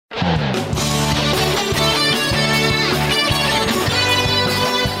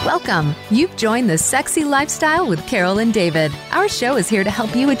Welcome. You've joined the Sexy Lifestyle with Carol and David. Our show is here to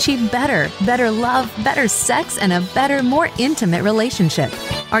help you achieve better love, better sex, and a better, more intimate relationship.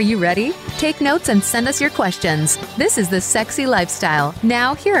 Are you ready? Take notes and send us your questions. This is the Sexy Lifestyle.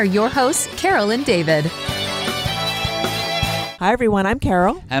 Now, here are your hosts, Carol and David. Hi, everyone. I'm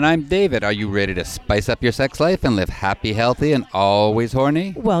Carol. And I'm David. Are you ready to spice up your sex life and live happy, healthy, and always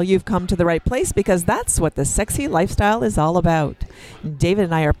horny? Well, you've come to the right place because that's what the Sexy Lifestyle is all about. David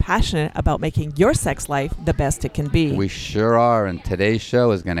and I are passionate about making your sex life the best it can be. We sure are, and today's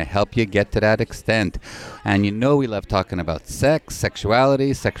show is going to help you get to that extent. And you know we love talking about sex,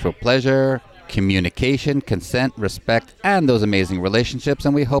 sexuality, sexual pleasure, communication, consent, respect, and those amazing relationships.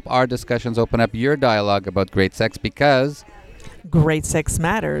 And we hope our discussions open up your dialogue about great sex because great sex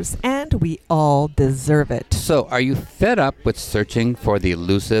matters, and we all deserve it. So, are you fed up with searching for the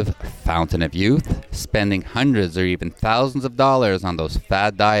elusive fountain of youth, spending hundreds or even thousands of dollars on those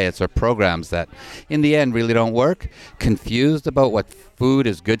fad diets or programs that in the end really don't work? Confused about what food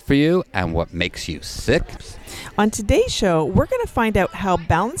is good for you and what makes you sick? On today's show, we're going to find out how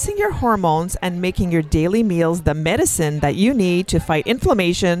balancing your hormones and making your daily meals the medicine that you need to fight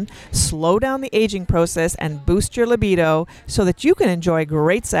inflammation, slow down the aging process, and boost your libido so that you can enjoy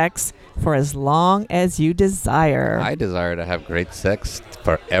great sex for as long as you desire. I desire to have great sex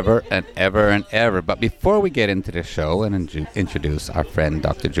forever and ever and ever. But before we get into the show and introduce our friend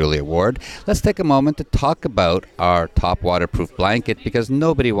Dr. Julia Ward, let's take a moment to talk about our top waterproof blanket because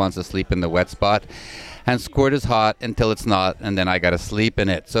nobody wants to sleep in the wet spot. And squirt is hot until it's not, and then I gotta sleep in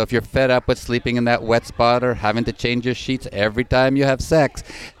it. So if you're fed up with sleeping in that wet spot or having to change your sheets every time you have sex,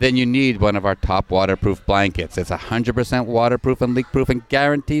 then you need one of our top waterproof blankets. It's 100% waterproof and leak-proof and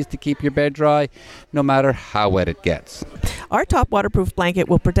guarantees to keep your bed dry no matter how wet it gets. Our top waterproof blanket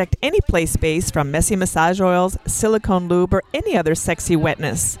will protect any play space from messy massage oils, silicone lube, or any other sexy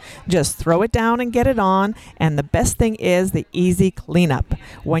wetness. Just throw it down and get it on, and the best thing is the easy cleanup.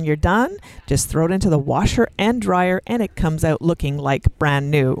 When you're done, just throw it into the washer and dryer, and it comes out looking like brand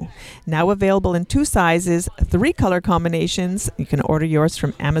new. Now available in 2 sizes, 3 color combinations. You can order yours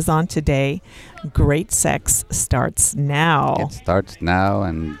from Amazon today. Great sex starts now. It starts now,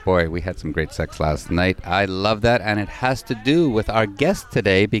 and boy, we had some great sex last night. I love that, and it has to do with our guest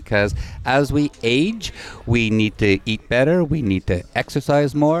today because as we age, we need to eat better, we need to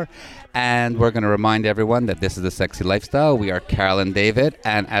exercise more. And we're going to remind everyone that this is the Sexy Lifestyle. We are Carol and David.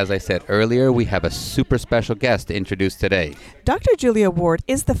 And as I said earlier, we have a super special guest to introduce today. Dr. Julia Ward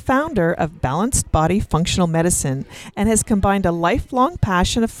is the founder of Balanced Body Functional Medicine and has combined a lifelong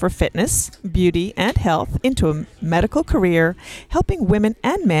passion for fitness, beauty, and health into a medical career, helping women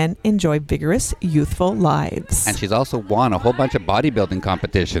and men enjoy vigorous, youthful lives. And she's also won a whole bunch of bodybuilding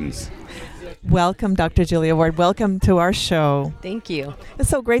competitions. Welcome, Dr. Julia Ward. Welcome to our show. Thank you. It's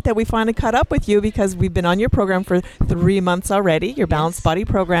so great that we finally caught up with you because we've been on your program for 3 months already, your Balanced Body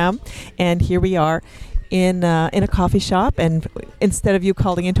program. And here we are in a coffee shop. And instead of you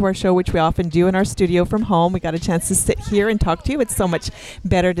calling into our show, which we often do in our studio from home, we got a chance to sit here and talk to you. It's so much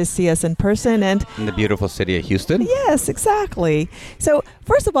better to see us in person. And in the beautiful city of Houston. Yes, exactly. So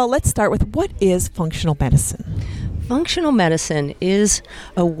first of all, let's start with what is functional medicine? Functional medicine is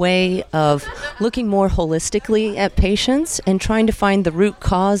a way of looking more holistically at patients and trying to find the root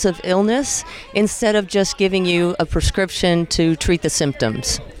cause of illness instead of just giving you a prescription to treat the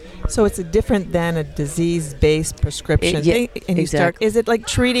symptoms. So it's different than a disease-based prescription. Exactly. Is it like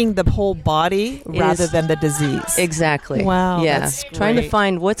treating the whole body rather than the disease? Exactly. Wow, yeah. That's great. Trying to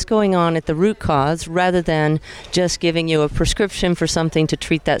find what's going on at the root cause rather than just giving you a prescription for something to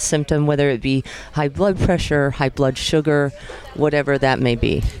treat that symptom, whether it be high blood pressure, high blood sugar, whatever that may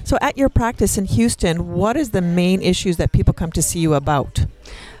be. So at your practice in Houston, what is the main issues that people come to see you about?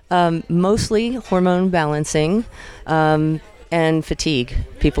 Mostly hormone balancing. And fatigue.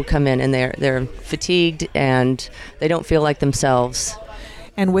 People come in and they're fatigued and they don't feel like themselves.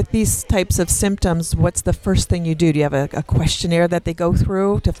 And with these types of symptoms, what's the first thing you do? Do you have a questionnaire that they go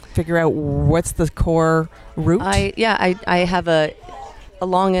through to figure out what's the core root? I have a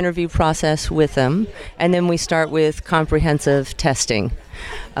long interview process with them, and then we start with comprehensive testing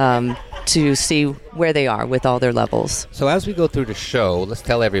to see where they are with all their levels. So as we go through the show, let's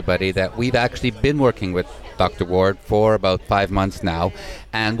tell everybody that we've actually been working with Dr. Ward for about 5 months now,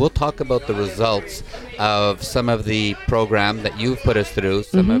 and we'll talk about the results of some of the program that you've put us through,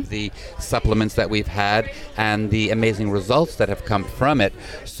 some of the supplements that we've had, and the amazing results that have come from it.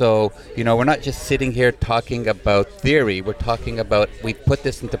 So, you know, we're not just sitting here talking about theory, we're talking about we've put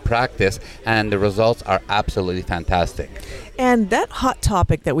this into practice, and the results are absolutely fantastic. And that hot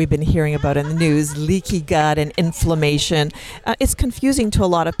topic that we've been hearing about in the news, leaky gut and inflammation, it's confusing to a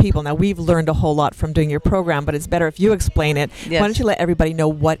lot of people. Now, we've learned a whole lot from doing your program, but it's better if you explain it. Yes. Why don't you let everybody know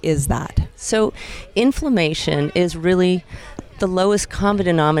what is that? So inflammation is really the lowest common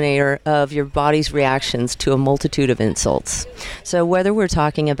denominator of your body's reactions to a multitude of insults. So whether we're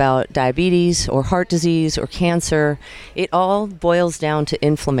talking about diabetes or heart disease or cancer, it all boils down to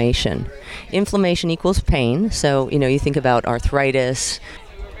inflammation. Inflammation equals pain. So, you think about arthritis,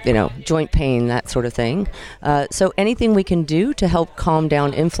 joint pain, that sort of thing. So anything we can do to help calm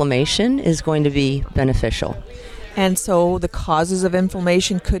down inflammation is going to be beneficial. And so the causes of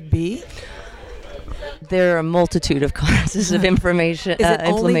inflammation could be? There are a multitude of causes of inflammation. Is it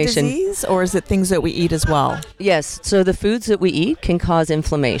only disease, or is it things that we eat as well? Yes. So the foods that we eat can cause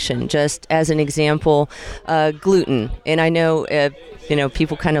inflammation. Just as an example, gluten. And I know,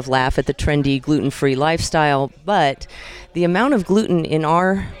 people kind of laugh at the trendy gluten-free lifestyle, but the amount of gluten in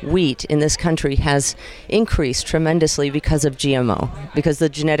our wheat in this country has increased tremendously because of GMO, because the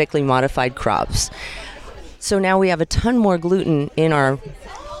genetically modified crops. So now we have a ton more gluten in our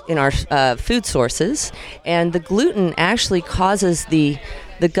food sources, and the gluten actually causes the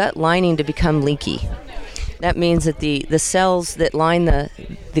gut lining to become leaky. That means that the cells that line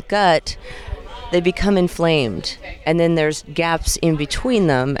the gut, they become inflamed, and then there's gaps in between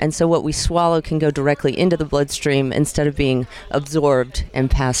them, and so what we swallow can go directly into the bloodstream instead of being absorbed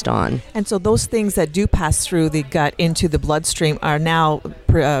and passed on. And so those things that do pass through the gut into the bloodstream are now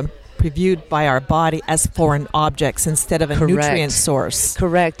previewed by our body as foreign objects instead of a nutrient source.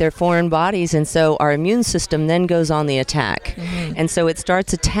 Correct. They're foreign bodies, and so our immune system then goes on the attack. Mm-hmm. And so it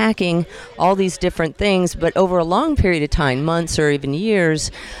starts attacking all these different things, but over a long period of time, months or even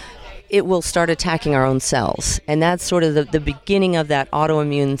years, it will start attacking our own cells. And that's sort of the beginning of that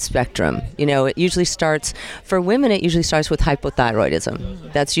autoimmune spectrum. It usually starts, for women, it usually starts with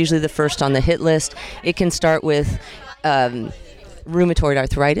hypothyroidism. That's usually the first on the hit list. It can start with rheumatoid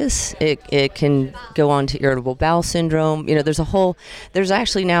arthritis. It can go on to irritable bowel syndrome. There's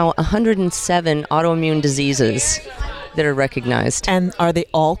actually now 107 autoimmune diseases that are recognized. And are they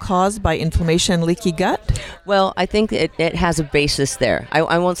all caused by inflammation and leaky gut? Well, I think it has a basis there.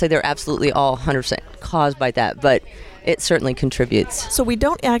 I won't say they're absolutely all 100% caused by that, but it certainly contributes. So we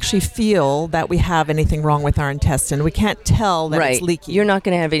don't actually feel that we have anything wrong with our intestine. We can't tell that it's leaky. You're not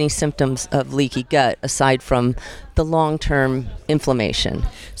going to have any symptoms of leaky gut aside from the long-term inflammation.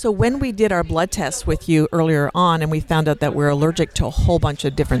 So when we did our blood test with you earlier on and we found out that we're allergic to a whole bunch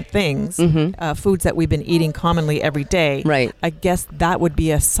of different things, foods that we've been eating commonly every day, right. I guess that would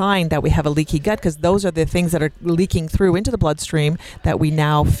be a sign that we have a leaky gut, because those are the things that are leaking through into the bloodstream that we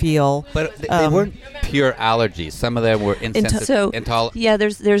now feel. But they weren't pure allergies. Some of them were intolerant. Yeah,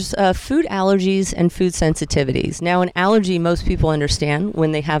 there's food allergies and food sensitivities. Now, an allergy, most people understand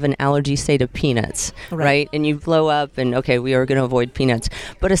when they have an allergy, say, to peanuts, right? And you blow up and, okay, we are going to avoid peanuts.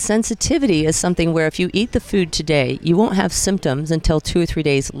 But a sensitivity is something where if you eat the food today, you won't have symptoms until 2 or 3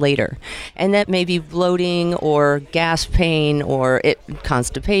 days later. And that may be bloating or gas pain or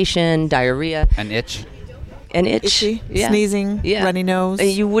constipation, diarrhea. An itch. An itch, itchy, sneezing, runny nose.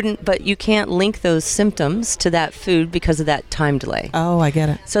 But you can't link those symptoms to that food because of that time delay. Oh, I get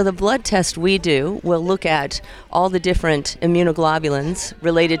it. So the blood test we do will look at all the different immunoglobulins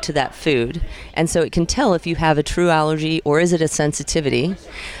related to that food, and so it can tell if you have a true allergy or is it a sensitivity.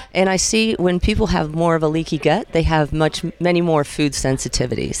 And I see when people have more of a leaky gut, they have many more food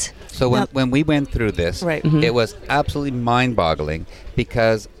sensitivities. So when we went through this, it was absolutely mind-boggling,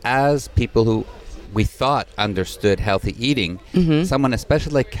 because as people who we thought understood healthy eating, someone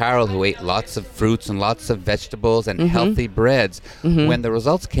especially like Carol, who ate lots of fruits and lots of vegetables and healthy breads, when the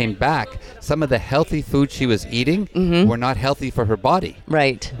results came back, some of the healthy food she was eating were not healthy for her body.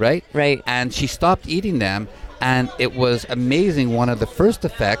 Right. And she stopped eating them, and it was amazing. One of the first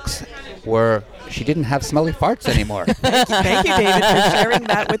effects were she didn't have smelly farts anymore. Thank you, David, for sharing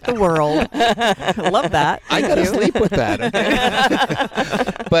that with the world. I love that. I got to sleep with that.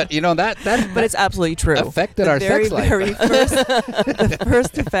 But But it's absolutely true. Affected our sex life. The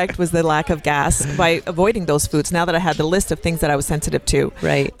first effect was the lack of gas by avoiding those foods. Now that I had the list of things that I was sensitive to,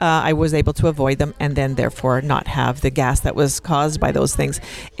 I was able to avoid them and then therefore not have the gas that was caused by those things.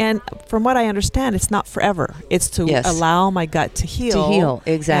 And from what I understand, it's not forever. It's to allow my gut to heal. To heal,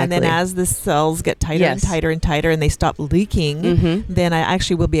 exactly. And then as the cells get tighter and tighter and tighter and they stop leaking, then I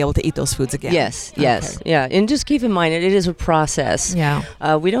actually will be able to eat those foods again. Yes. And just keep in mind, it is a process. Yeah.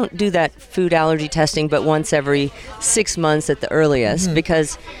 we don't do that food allergy testing but once every 6 months at the earliest,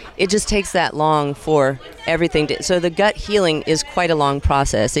 because it just takes that long for everything to... So the gut healing is quite a long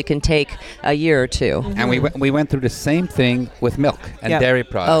process. It can take a year or two. And we went through the same thing with milk and dairy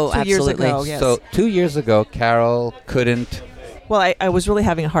products. Oh, absolutely. 2 years ago, yes. So 2 years ago, Carol couldn't... Well, I was really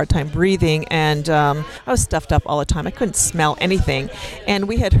having a hard time breathing, and I was stuffed up all the time. I couldn't smell anything. And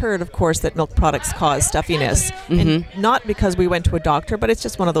we had heard, of course, that milk products cause stuffiness. And not because we went to a doctor, but it's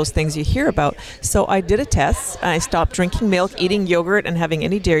just one of those things you hear about. So I did a test. I stopped drinking milk, eating yogurt, and having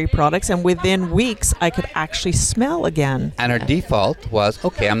any dairy products. And within weeks, I could actually smell again. And her default was,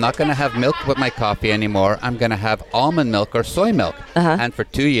 okay, I'm not going to have milk with my coffee anymore. I'm going to have almond milk or soy milk. And for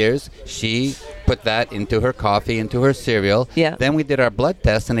 2 years, she put that into her coffee, into her cereal. Yeah. Then we did our blood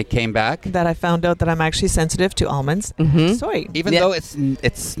test, and it came back That I found out that I'm actually sensitive to almonds, soy. even though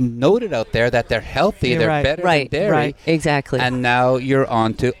it's noted out there that they're healthy, You're they're right. better Right, than dairy. right, exactly. And now you're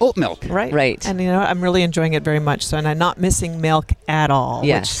on to oat milk. Right. Right. And, I'm really enjoying it very much. So, and I'm not missing milk at all.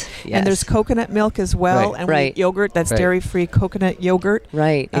 Yes, And there's coconut milk as well. Right. And we Right. eat yogurt that's Right. dairy-free coconut yogurt.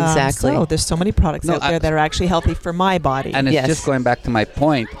 Right, exactly. So there's so many products No, out there that are actually healthy for my body. And it's Yes. just going back to my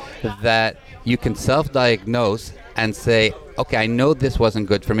point that you can self-diagnose and say, okay, I know this wasn't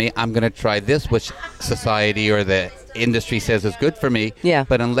good for me. I'm going to try this, which society or the industry says is good for me. Yeah.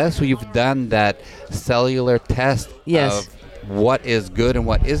 But unless you've done that cellular test Yes. of what is good and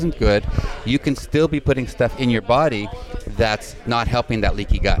what isn't good, you can still be putting stuff in your body that's not helping that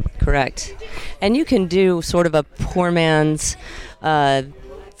leaky gut. Correct. And you can do sort of a poor man's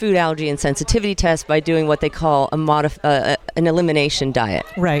food allergy and sensitivity test by doing what they call an elimination diet.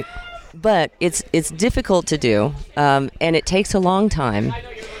 right. But it's difficult to do, and it takes a long time,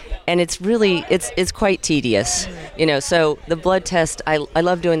 and it's really it's quite tedious, So the blood test, I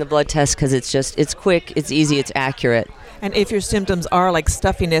love doing the blood test because it's quick, it's easy, it's accurate. And if your symptoms are like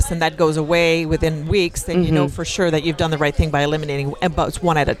stuffiness and that goes away within weeks, then you know for sure that you've done the right thing by eliminating about it's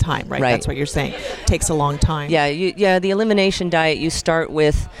one at a time, right? Right. That's what you're saying. Takes a long time. Yeah, the elimination diet, you start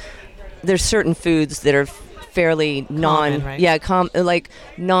with, there's certain foods that are fairly like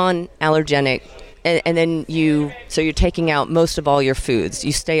non-allergenic, and then you're taking out most of all your foods.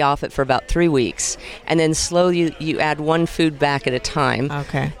 You stay off it for about 3 weeks, and then slowly you add one food back at a time.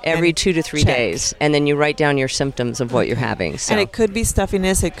 Okay. Every And 2 to 3 check. days, and then you write down your symptoms of what you're having. So. And it could be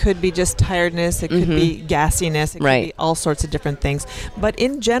stuffiness, it could be just tiredness, it could be gassiness, it could Right. be all sorts of different things. But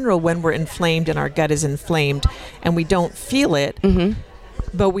in general, when we're inflamed and our gut is inflamed and we don't feel it,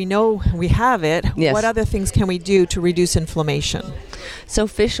 but we know we have it, Yes. what other things can we do to reduce inflammation? So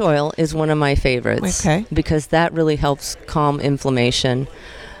fish oil is one of my favorites. Okay. Because that really helps calm inflammation.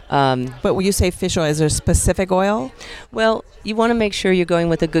 But when you say fish oil, is there a specific oil? Well, you want to make sure you're going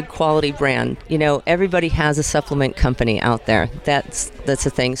with a good quality brand. Everybody has a supplement company out there. That's the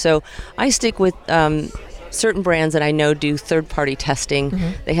thing. So I stick with certain brands that I know do third-party testing.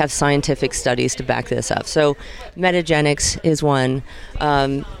 They have scientific studies to back this up. So Metagenics is one.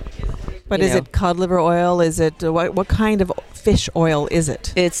 But is it cod liver oil? Is it what kind of fish oil is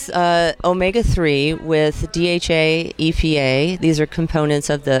it? It's omega-3 with DHA, EPA. These are components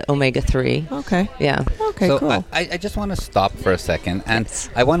of the omega-3. Okay. Yeah. Okay, So cool. I just want to stop for a second, and Yes.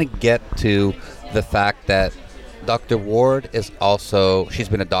 I want to get to the fact that Dr. Ward is also, she's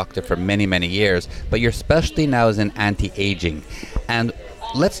been a doctor for many, many years, but your specialty now is in anti-aging. And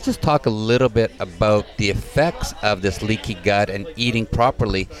let's just talk a little bit about the effects of this leaky gut and eating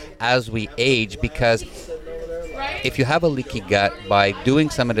properly as we age, because if you have a leaky gut, by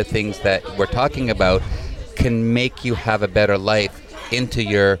doing some of the things that we're talking about, can make you have a better life into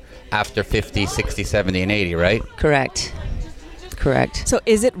your after 50, 60, 70, and 80, right? Correct. So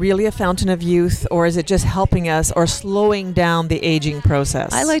is it really a fountain of youth, or is it just helping us or slowing down the aging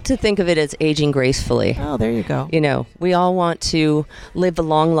process? I like to think of it as aging gracefully. Oh, there you go. We all want to live a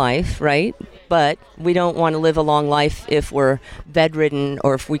long life, right? But we don't want to live a long life if we're bedridden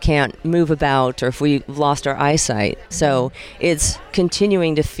or if we can't move about or if we've lost our eyesight. So it's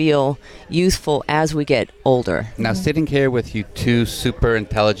continuing to feel youthful as we get older. Now, sitting here with you two super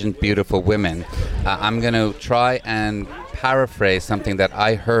intelligent, beautiful women, I'm going to try and paraphrase something that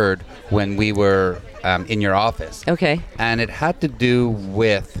I heard when we were in your office. Okay. And it had to do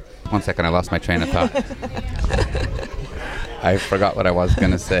with... One second, I lost my train of thought. I forgot what I was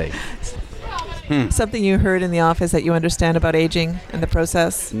going to say. Something you heard in the office that you understand about aging and the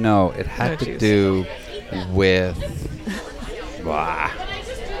process? No, it had to do with...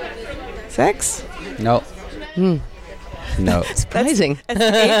 Sex? No. No. Surprising. That's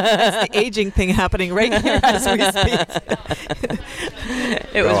the aging thing happening right here as we speak.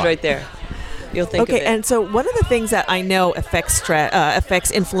 It was right there. you'll think of Okay, it. and so one of the things that I know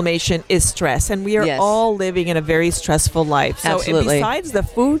affects inflammation is stress, and we are Yes. all living in a very stressful life. So Absolutely. besides the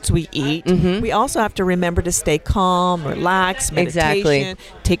foods we eat, we also have to remember to stay calm, relax, meditation, Exactly.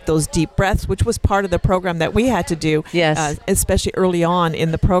 take those deep breaths, which was part of the program that we had to do, Yes. especially early on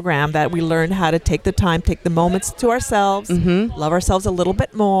in the program, that we learned how to take the time, take the moments to ourselves, love ourselves a little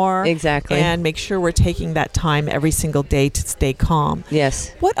bit more, Exactly. and make sure we're taking that time every single day to stay calm.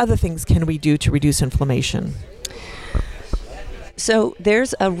 Yes. What other things can we do to reduce inflammation? So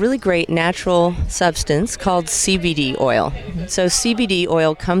there's a really great natural substance called CBD oil. So CBD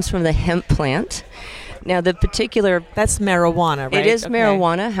oil comes from the hemp plant. Now, the particular... That's marijuana, right? It is Okay.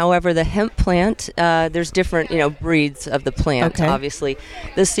 marijuana. However, the hemp plant, there's different, breeds of the plant, Okay. obviously.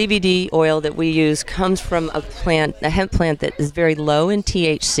 The CBD oil that we use comes from a hemp plant that is very low in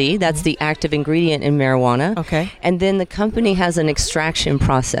THC. That's the active ingredient in marijuana. Okay. And then the company has an extraction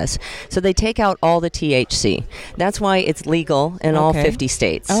process. So they take out all the THC. That's why it's legal in all Okay. 50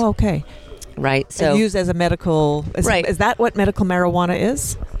 states. Oh, okay. Right. So used as a medical... Right. Is that what medical marijuana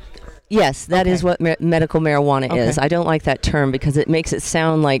is? Yes, that is what medical marijuana is. Okay. I don't like that term because it makes it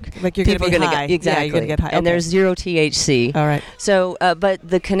sound like Like you're going to people be are gonna high. get exactly. Yeah, you're going to get high. And Okay. there's 0 THC. All right. So, but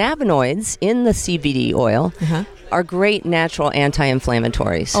the cannabinoids in the CBD oil Uh-huh. are great natural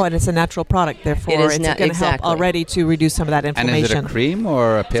anti-inflammatories. Oh, and it's a natural product, therefore It is it's na- going to help exactly. already to reduce some of that And inflammation. is it a cream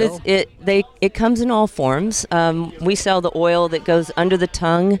or a So pill? it comes in all forms. We sell the oil that goes under the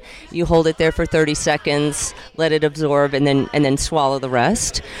tongue. You hold it there for 30 seconds, let it absorb, and then swallow the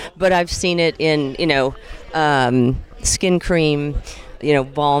rest. But I've seen it in skin cream,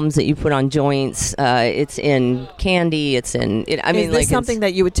 balms that you put on joints. It's in candy. It's in. Is this something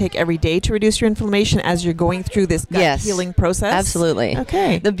that you would take every day to reduce your inflammation as you're going through this gut Yes. healing process? Absolutely.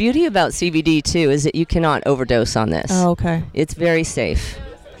 Okay. The beauty about CBD too is that you cannot overdose on this. Oh, okay. It's very safe.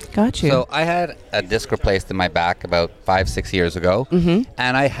 Got you. So I had a disc replaced in my back about 5-6 years ago, and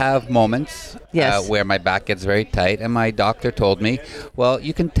I have moments Yes. where my back gets very tight, and my doctor told me, well,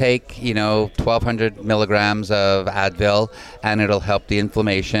 you can take 1,200 milligrams of Advil, and it'll help the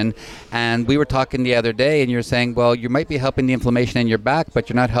inflammation. And we were talking the other day, and you're saying, well, you might be helping the inflammation in your back, but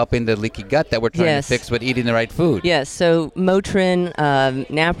you're not helping the leaky gut that we're trying Yes. to fix with eating the right food. Yes, so Motrin,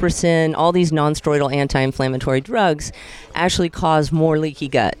 naproxen, all these non-steroidal anti-inflammatory drugs actually cause more leaky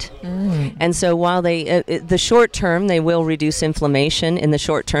gut. And so while the short term, they will reduce inflammation. In the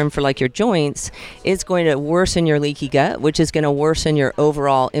short term for like your joints, it's going to worsen your leaky gut, which is going to worsen your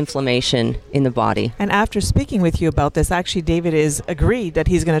overall inflammation in the body. And after speaking with you about this, actually, David is agreed that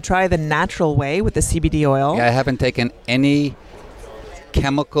he's going to try the natural way with the CBD oil. Yeah, I haven't taken any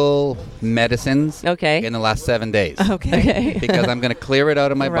chemical medicines Okay. in the last 7 days. Okay. Because I'm going to clear it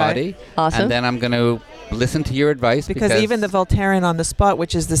out of my Right. body. Awesome. And then I'm going to listen to your advice. Because even the Voltaren on the spot,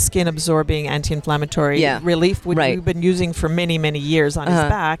 which is the skin-absorbing anti-inflammatory relief, which Right. we've been using for many, many years on his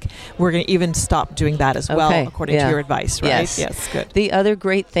back, we're going to even stop doing that as well, Okay. according to Yeah. your advice, right? Yes. Good. The other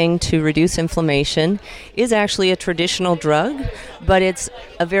great thing to reduce inflammation is actually a traditional drug, but it's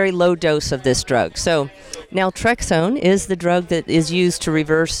a very low dose of this drug. So naltrexone is the drug that is used to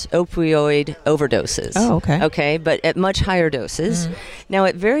reverse opioid overdoses. Oh, okay. Okay, but at much higher doses. Now,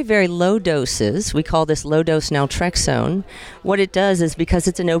 at very, very low doses, we call this low-dose naltrexone. What it does is, because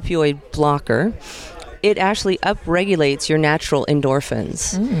it's an opioid blocker, it actually upregulates your natural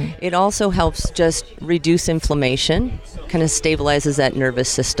endorphins. It also helps just reduce inflammation, kind of stabilizes that nervous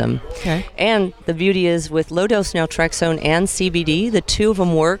system. Okay. And the beauty is with low-dose naltrexone and CBD, the two of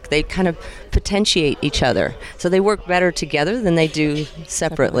them work, they kind of potentiate each other. So they work better together than they do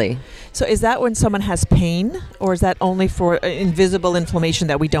separately. So is that when someone has pain, or is that only for invisible inflammation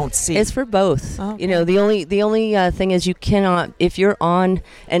that we don't see? It's for both. Okay. You know, the only thing is you cannot, if you're on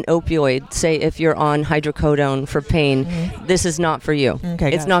an opioid, say if you're on hydrocodone for pain, this is not for you.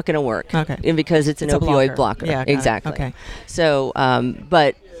 Okay, It's got not going to work. Okay. Because it's an It's a opioid blocker. Yeah, got it. Exactly. Okay. So,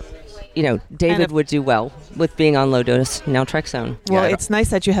 but David if- would do well with being on low dose naltrexone. Well, Yeah. it's nice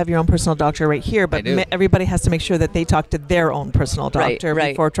that you have your own personal doctor right here, but I do. everybody has to make sure that they talk to their own personal Right, doctor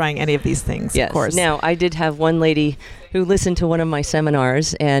right. before trying any of these things, Yes. of course. Now, I did have one lady who listened to one of my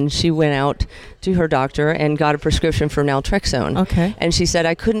seminars, and she went out to her doctor and got a prescription for naltrexone. Okay. And she said,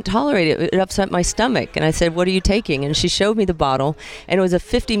 I couldn't tolerate it. It upset my stomach. And I said, what are you taking? And she showed me the bottle, and it was a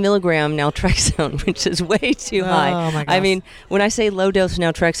 50 milligram naltrexone, which is way too high. Oh, my I gosh. mean, when I say low dose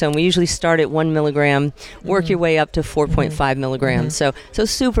naltrexone, we usually start at 1 milligram, work your way up to 4.5 milligrams. So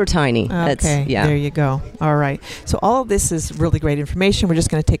super tiny. That's, Okay, yeah. there you go. All right. So all of this is really great information. We're just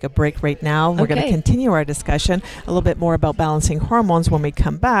going to take a break right now. We're going to Okay. continue our discussion a little bit more about balancing hormones when we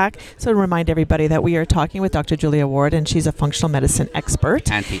come back. So to remind everybody that we are talking with Dr. Julia Ward, and she's a functional medicine expert.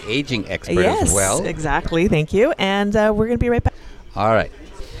 Anti-aging expert Yes, as well. exactly. Thank you. And we're going to be right back. All right.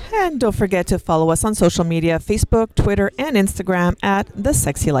 And don't forget to follow us on social media, Facebook, Twitter, and Instagram at The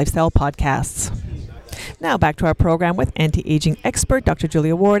Sexy Lifestyle Podcasts. Now back to our program with anti-aging expert Dr.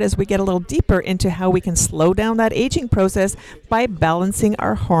 Julia Ward as we get a little deeper into how we can slow down that aging process by balancing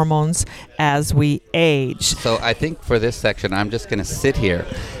our hormones as we age. So I think for this section, I'm just going to sit here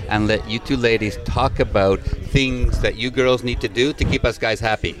and let you two ladies talk about things that you girls need to do to keep us guys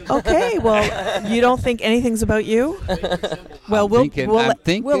happy. Okay, well, you don't think anything's about you? Well, we'll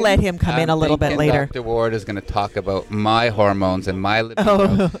let him come in a little bit later. Dr. Ward is going to talk about my hormones and my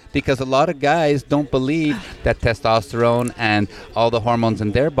libido because a lot of guys don't believe that testosterone and all the hormones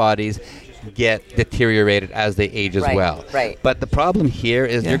in their bodies get deteriorated as they age as well. Right. But the problem here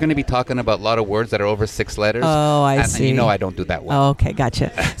is you're going to be talking about a lot of words that are over 6 letters. Oh, I see. And you know I don't do that well. Oh, okay,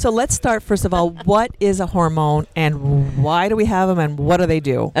 gotcha. So let's start, first of all, what is a hormone and why do we have them and what do they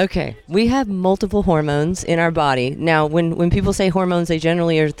do? Okay, we have multiple hormones in our body. Now, when people say hormones, they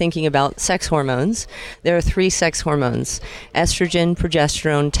generally are thinking about sex hormones. There are 3 sex hormones: estrogen,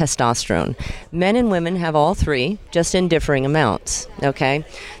 progesterone, testosterone. Men and women have all 3, just in differing amounts, okay?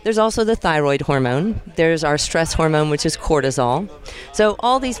 There's also the thyroid hormone. There's our stress hormone, which is cortisol. So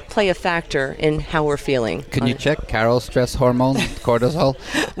all these play a factor in how we're feeling. Can you check Carol's stress hormone, cortisol?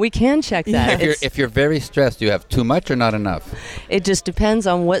 We can check that. If you're very stressed, do you have too much or not enough? It just depends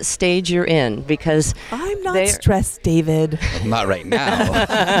on what stage you're in, because I'm not stressed, David. Not right now.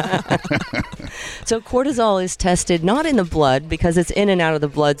 So cortisol is tested not in the blood, because it's in and out of the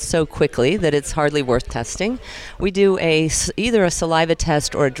blood so quickly that it's hardly worth testing. We do either a saliva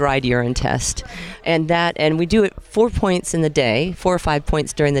test or a dried urine test, and we do it 4 points in the day, 4 or 5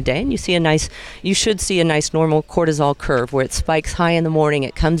 points during the day, and you should see a nice normal cortisol curve where it spikes high in the morning,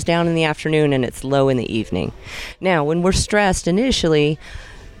 it comes down in the afternoon, and it's low in the evening. Now, when we're stressed initially,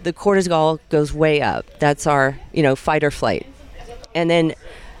 the cortisol goes way up. That's our, fight or flight. And then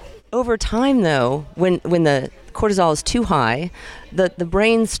over time, though, when the cortisol is too high, the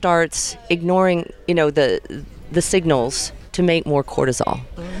brain starts ignoring, the signals to make more cortisol.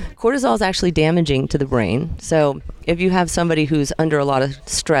 Cortisol is actually damaging to the brain. So if you have somebody who's under a lot of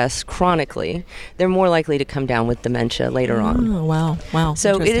stress chronically, they're more likely to come down with dementia later on. Oh, wow.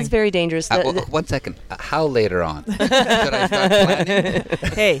 So it is very dangerous. 1 second. How later on? Should I start planning?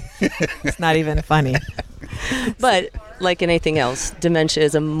 Hey, it's not even funny. But like anything else, dementia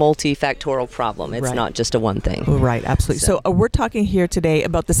is a multifactorial problem. It's not just a one thing. Right, absolutely. So we're talking here today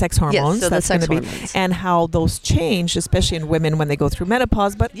about the sex hormones. Yes, so the sex hormones. And how those change, especially in women when they go through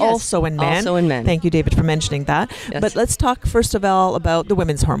menopause, but also in men. Also in men. Thank you, David, for mentioning that. Yes. But let's talk first of all about the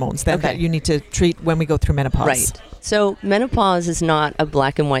women's hormones that you need to treat when we go through menopause. Right. So menopause is not a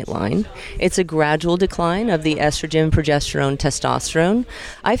black and white line. It's a gradual decline of the estrogen, progesterone, testosterone.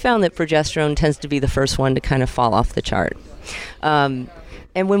 I found that progesterone tends to be the first one to kind of fall off the chart. And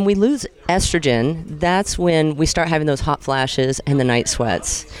when we lose estrogen, that's when we start having those hot flashes and the night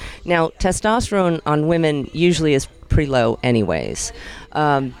sweats. Now, testosterone on women usually is pretty low anyways.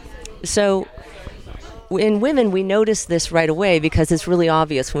 So in women, we notice this right away because it's really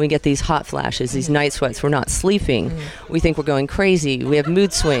obvious when we get these hot flashes, these night sweats. We're not sleeping. We think we're going crazy. We have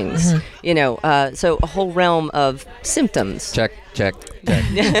mood swings. So a whole realm of symptoms. Check.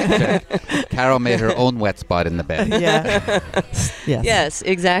 Carol made her own wet spot in the bed. Yeah. Yes,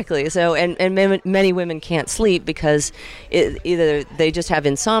 exactly. So, and many women can't sleep because either they just have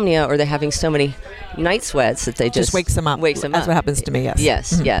insomnia or they're having so many night sweats that they just wakes them up. That's what happens to me.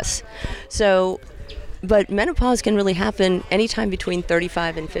 Yes. Yes. So. But menopause can really happen anytime between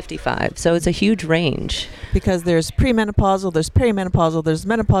 35 and 55. So it's a huge range. Because there's premenopausal, there's perimenopausal, there's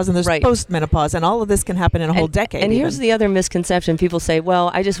menopause, and there's postmenopause. And all of this can happen in a whole decade. And here's the other misconception. People say, well,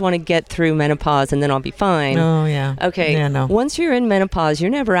 I just want to get through menopause and then I'll be fine. Oh, yeah. Okay. Yeah, no. Once you're in menopause,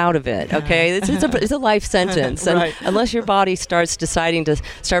 you're never out of it. Okay. It's a life sentence. And unless your body starts deciding to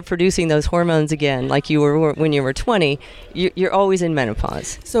start producing those hormones again, like you were when you were 20, you're always in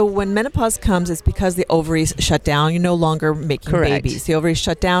menopause. So when menopause comes, it's because the ovaries shut down. You're no longer making babies. The ovaries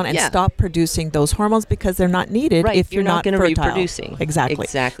shut down and stop producing those hormones because they're not needed if you're not going to fertile. reproducing. Exactly.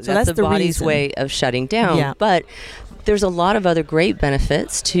 So that's the body's reason. way of shutting down. Yeah. But there's a lot of other great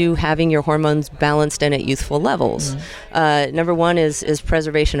benefits to having your hormones balanced and at youthful levels. Number one is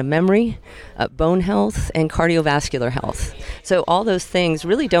preservation of memory, bone health, and cardiovascular health. So all those things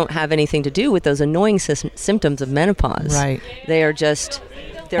really don't have anything to do with those annoying symptoms of menopause. Right. They are just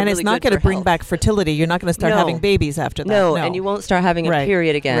And it's not going to bring back fertility. You're not going to start having babies after that. No, and you won't start having a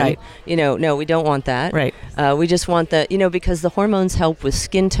period again. Right. No, we don't want that. Right. We just want because the hormones help with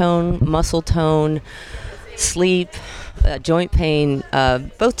skin tone, muscle tone, sleep, joint pain.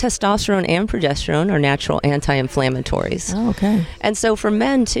 Both testosterone and progesterone are natural anti-inflammatories. Oh, okay. And so for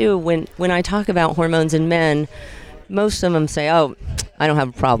men too, when I talk about hormones in men, most of them say, "Oh, I don't have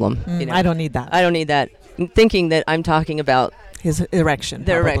a problem. I don't need that. I don't need that," thinking that I'm talking about his erection.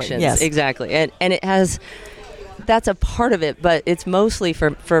 Their probably. erections, yes. exactly. And it has, that's a part of it, but it's mostly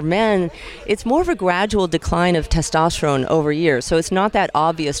for men, it's more of a gradual decline of testosterone over years. So it's not that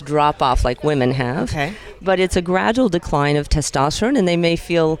obvious drop off like women have. Okay. But it's a gradual decline of testosterone, and they may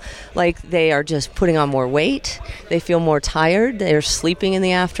feel like they are just putting on more weight. They feel more tired. They're sleeping in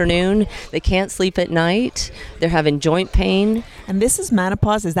the afternoon. They can't sleep at night. They're having joint pain. And this is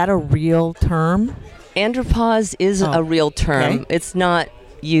menopause. Is that a real term? Andropause is a real term. Okay. It's not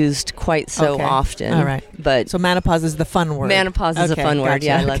used quite so often. All right. But so menopause is the fun word. Menopause is a fun word.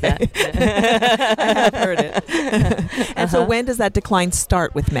 Yeah, I love that. I have heard it. And so when does that decline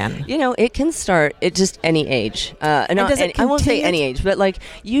start with men? It can start at just any age. I won't say any age, but like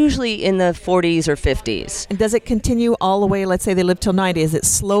usually in the 40s or 50s. And does it continue all the way? Let's say they live till 90. Is it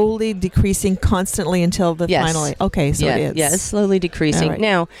slowly decreasing constantly until the finally? Okay, so it is. Yeah, it's slowly decreasing. Right.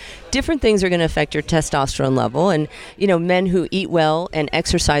 Now, different things are going to affect your testosterone level, and men who eat well and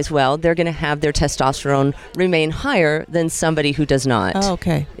exercise well, they're going to have their testosterone remain higher than somebody who does not. Oh,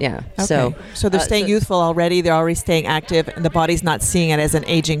 okay. Yeah. Okay. So they're staying youthful already. They're already staying active, and the body's not seeing it as an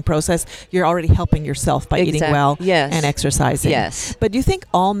aging process. You're already helping yourself by eating well and exercising. Yes. But do you think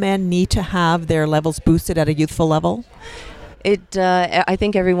all men need to have their levels boosted at a youthful level? I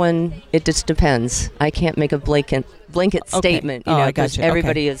think everyone. It just depends. I can't make a blanket statement. I got you.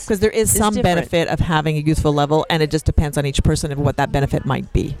 Everybody is because there is some benefit of having a youthful level, and it just depends on each person and what that benefit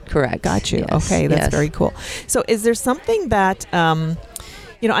might be. Correct. Got you. Yes. Okay, that's very cool. So, is there something that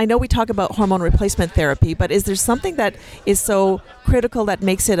I know we talk about hormone replacement therapy, but is there something that is so critical that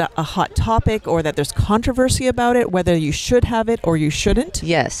makes it a hot topic, or that there's controversy about it, whether you should have it or you shouldn't?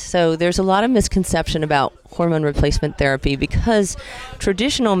 Yes. So there's a lot of misconception about hormone replacement therapy because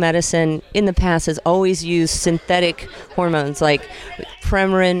traditional medicine in the past has always used synthetic hormones like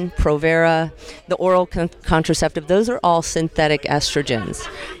Premarin, Provera, the oral contraceptive. Those are all synthetic estrogens.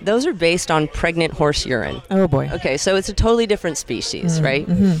 Those are based on pregnant horse urine. Oh boy. Okay, so it's a totally different species, right?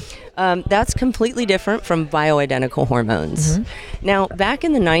 Mm-hmm. That's completely different from bioidentical hormones. Mm-hmm. Now, back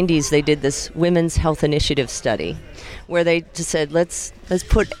in the 90s, they did this Women's Health Initiative study where they just said, let's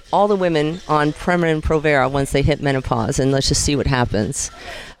put all the women on Premarin and Provera once they hit menopause, and let's just see what happens.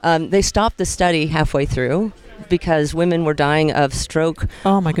 They stopped the study halfway through because women were dying of stroke,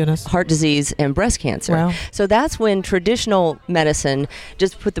 oh my goodness, heart disease, and breast cancer. Wow. So that's when traditional medicine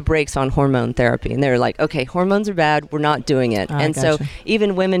just put the brakes on hormone therapy. And they were like, okay, hormones are bad, we're not doing it. And so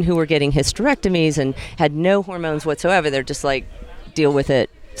even women who were getting hysterectomies and had no hormones whatsoever, they're just like, deal with it.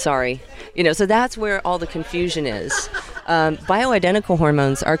 Sorry. So that's where all the confusion is. Bioidentical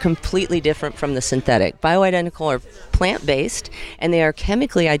hormones are completely different from the synthetic. Bioidentical are plant-based, and they are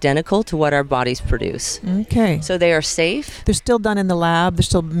chemically identical to what our bodies produce. Okay. So they are safe. They're still done in the lab. They're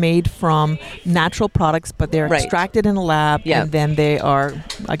still made from natural products, but they're extracted in a lab, and then they are,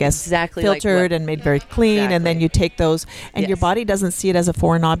 I guess, filtered and made very clean, and then you take those, and your body doesn't see it as a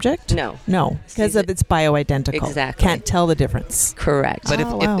foreign object? No. No, because it's bioidentical. Exactly. Can't tell the difference. Correct. But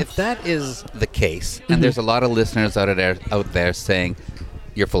if that is the case, and there's a lot of listeners out there saying,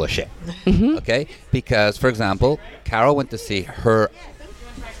 you're full of shit, okay? Because, for example, Carol went to see her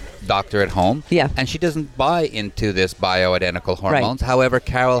doctor at home, and she doesn't buy into this bioidentical hormones. Right. However,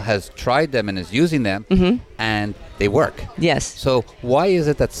 Carol has tried them and is using them, and they work. Yes. So why is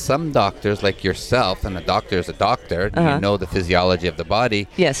it that some doctors, like yourself, and a doctor is a doctor, you know the physiology of the body,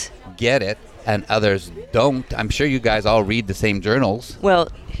 get it, and others don't? I'm sure you guys all read the same journals. Well,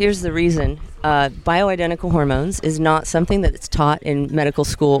 here's the reason. Bioidentical hormones is not something that's taught in medical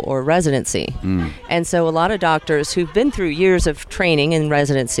school or residency. And so a lot of doctors who've been through years of training in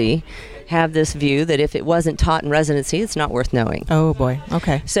residency have this view that if it wasn't taught in residency, it's not worth knowing. Oh boy.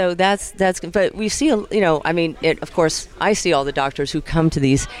 Okay. So that's but we see, of course, I see all the doctors who come to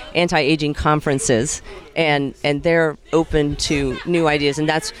these anti-aging conferences, and they're open to new ideas, and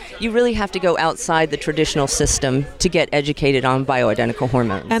that's, you really have to go outside the traditional system to get educated on bioidentical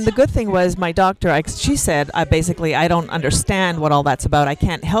hormones. And the good thing was my doctor, she said, basically, I don't understand what all that's about. I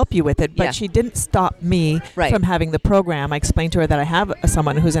can't help you with it. But she didn't stop me from having the program. I explained to her that I have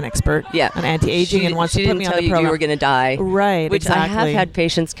someone who's an expert on anti-aging and wants to put me on the program. She didn't tell you you were going to die. Right, which exactly. I have had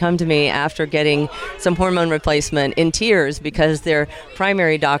patients come to me after getting some hormone replacement in tears because their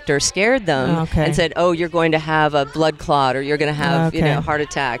primary doctor scared them and said, oh, you're going to have a blood clot or you're going to have a heart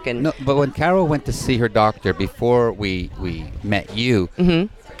attack. And no, but when Carol went to see her doctor before we met you,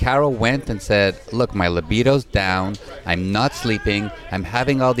 Carol went and said, look, my libido's down, I'm not sleeping, I'm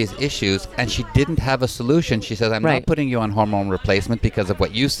having all these issues, and she didn't have a solution. She says, I'm not putting you on hormone replacement because of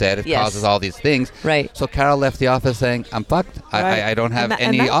what you said, it causes all these things. Right. So Carol left the office saying, I'm fucked, I don't have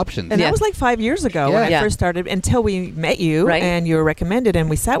any options. And that was like 5 years ago when I first started, until we met you and you were recommended and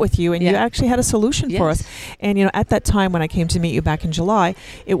we sat with you and you actually had a solution for us. And at that time when I came to meet you back in July,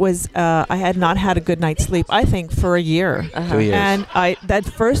 it was, I had not had a good night's sleep, I think, for a year. 2 years. And that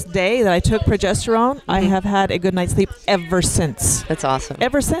first day that I took progesterone, I have had a good night's sleep ever since. That's awesome.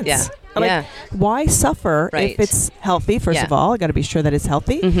 Ever since. Yeah. Why suffer if it's healthy? First of all, I got to be sure that it's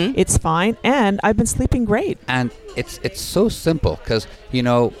healthy. It's fine, and I've been sleeping great. And it's so simple because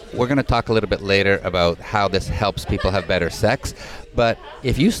we're going to talk a little bit later about how this helps people have better sex. But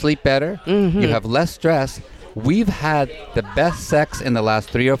if you sleep better, you have less stress. We've had the best sex in the last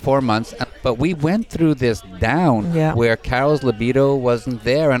 3 or 4 months, but we went through this down where Carol's libido wasn't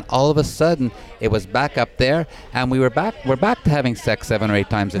there, and all of a sudden it was back up there, and we're back to having sex 7 or 8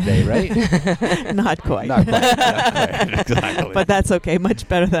 times a day, right? Not quite. Not quite. Exactly. But that's okay. Much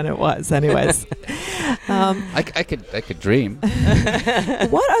better than it was, anyways. I could dream.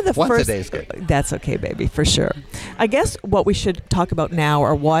 What are the Once first? a day is good. That's okay, baby, for sure. I guess what we should talk about now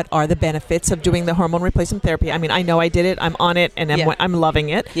are what are the benefits of doing the hormone replacement therapy. I mean, I know I did it. I'm on it, and I'm loving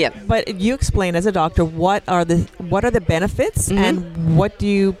it. But you explain as a doctor what are the benefits and what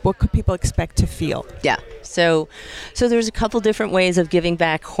could people expect to feel? So there's a couple different ways of giving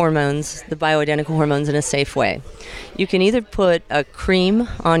back hormones, the bioidentical hormones, in a safe way. You can either put a cream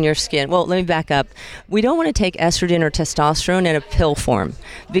on your skin. Well, let me back up. We don't want to take estrogen or testosterone in a pill form,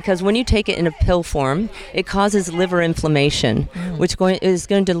 because when you take it in a pill form, it causes liver inflammation, which is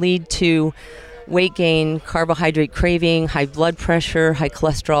going to lead to weight gain, carbohydrate craving, high blood pressure, high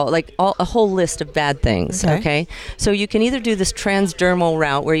cholesterol, like a whole list of bad things, okay? So you can either do this transdermal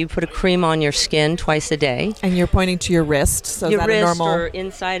route where you put a cream on your skin twice a day. And you're pointing to your wrist, so your is that wrist a normal? or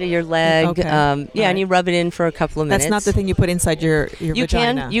inside of your leg. And you rub it in for a couple of minutes. That's not the thing you put inside your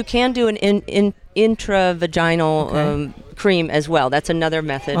vagina. You can do an intravaginal cream as well. That's another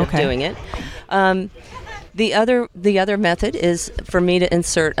method of doing it. The other method is for me to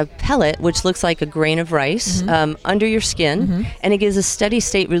insert a pellet, which looks like a grain of rice, under your skin, and it gives a steady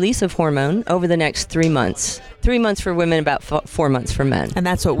state release of hormone over the next 3 months. 3 months for women, about 4 months for men. And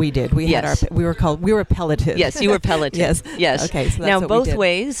that's what we did. We were pelleted. Yes, you were pelleted. Yes. Okay. So that's now, what both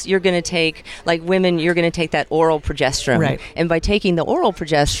ways, you're going to take, like women, you're going to take that oral progesterone. Right. And by taking the oral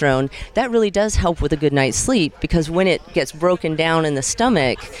progesterone, that really does help with a good night's sleep, because when it gets broken down in the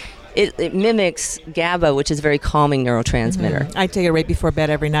stomach, it mimics GABA, which is a very calming neurotransmitter. I take it right before bed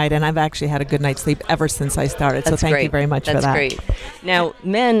every night, and I've actually had a good night's sleep ever since I started. So thank you very much for that. That's great. Now,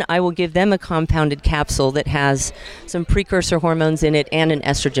 men, I will give them a compounded capsule that has some precursor hormones in it and an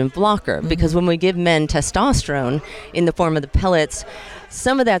estrogen blocker, because when we give men testosterone in the form of the pellets,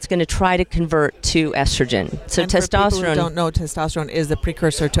 some of that's going to try to convert to estrogen. So and testosterone. For people who don't know, testosterone is the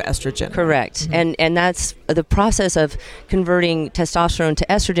precursor to estrogen. Correct. And that's the process of converting testosterone to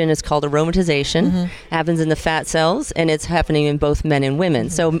estrogen is called aromatization. Happens in the fat cells, and it's happening in both men and women.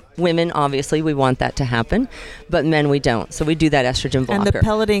 So women, obviously, we want that to happen, but men we don't. So we do that estrogen blocker. And the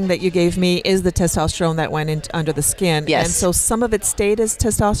pelleting that you gave me is the testosterone that went in under the skin. Yes. And so some of it stayed as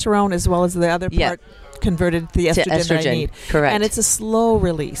testosterone as well as the other part converted the estrogen that I need. Correct. And it's a slow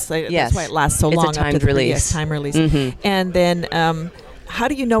release. That's why it lasts so long. It's a timed release. Time release. And then how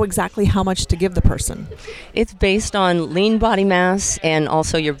do you know exactly how much to give the person? It's based on lean body mass and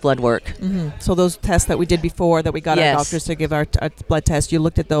also your blood work. So those tests that we did before, that we got our doctors to give our blood test, you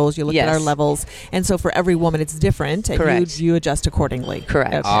looked at those, you looked at our levels. And so for every woman, it's different. And you adjust accordingly.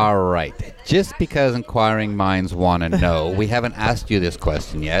 Correct. Okay. All right. Just because inquiring minds want to know, we haven't asked you this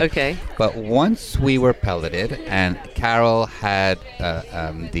question yet. Okay. But once we were pelleted and Carol had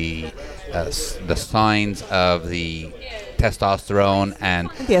the signs of the testosterone and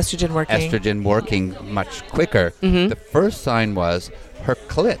the estrogen working much quicker, the first sign was her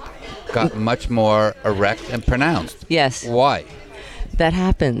clit got much more erect and pronounced. Yes. Why? That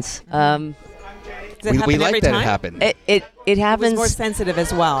happens. Does it happen we like every that time? it happened. It It was happens. more sensitive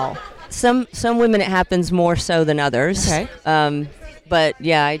as well. Some women it happens more so than others. Okay. But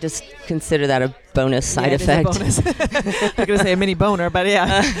yeah, I just consider that a bonus side it is a effect. bonus. I'm going to say a mini boner, but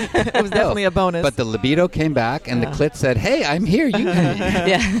yeah, it was definitely a bonus. But the libido came back, and the clit said, "Hey, I'm here. You can."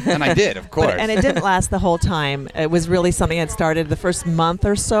 Yeah. And I did, of course. And it didn't last the whole time. It was really something that started the first month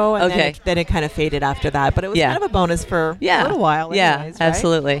or so, and Okay. then it kind of faded after that. But it was Yeah. kind of a bonus for Yeah. a little while. Yeah, anyways, right?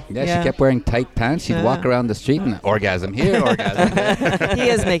 absolutely. Yeah, Yeah. she kept wearing tight pants. She'd walk around the street and orgasm here, orgasm there. He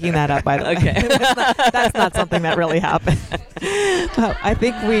is making that up, by the way. Okay. That's not something that really happened. Well, I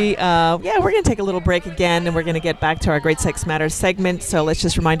think we're going to take a little break again, and we're going to get back to our Great Sex Matters segment. So let's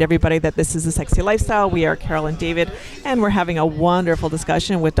just remind everybody that this is a Sexy Lifestyle. We are Carol and David, and we're having a wonderful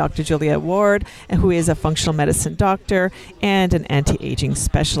discussion with Dr. Julia Ward, who is a functional medicine doctor and an anti-aging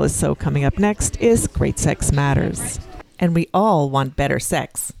specialist. So coming up next is Great Sex Matters. And we all want better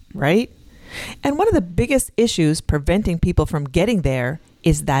sex, right? And one of the biggest issues preventing people from getting there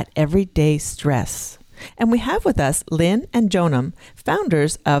is that everyday stress. And we have with us Lynn and Jonam,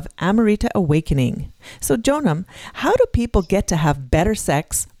 founders of Amarita Awakening. So Jonam, how do people get to have better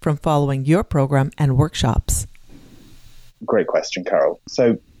sex from following your program and workshops? Great question, Carol.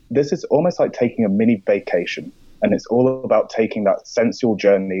 So this is almost like taking a mini vacation, and it's all about taking that sensual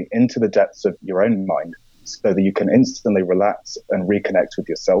journey into the depths of your own mind so that you can instantly relax and reconnect with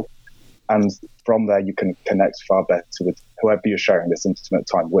yourself. And from there, you can connect far better with whoever you're sharing this intimate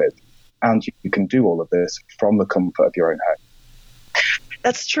time with. And you can do all of this from the comfort of your own home.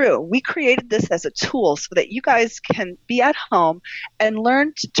 That's true. We created this as a tool so that you guys can be at home and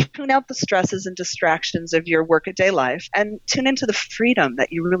learn to tune out the stresses and distractions of your workaday life and tune into the freedom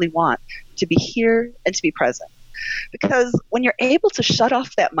that you really want to be here and to be present. Because when you're able to shut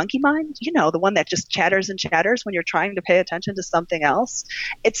off that monkey mind, the one that just chatters and chatters when you're trying to pay attention to something else,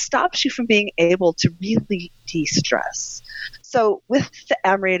 it stops you from being able to really de-stress. So with the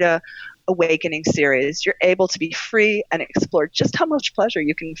Amarita Awakening series, you're able to be free and explore just how much pleasure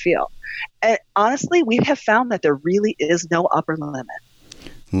you can feel. And honestly, we have found that there really is no upper limit.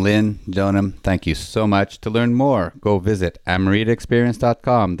 Lynn, Jonam, thank you so much. To learn more, go visit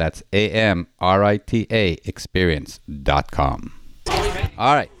amaritaexperience.com. That's AMRITA experience.com.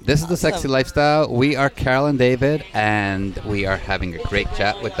 All right, this is the Sexy Lifestyle. We are Carol and David, and we are having a great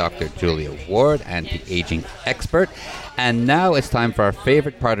chat with Dr. Julia Ward, anti-aging expert. And now it's time for our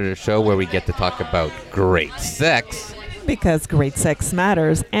favorite part of the show, where we get to talk about great sex. Because great sex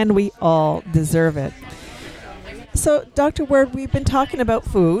matters, and we all deserve it. So, Dr. Ward, we've been talking about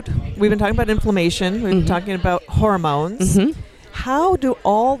food. We've been talking about inflammation. We've been talking about hormones. How do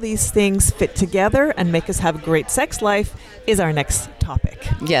all these things fit together and make us have a great sex life is our next topic.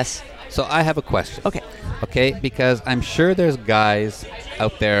 Yes. So I have a question. Okay. Because I'm sure there's guys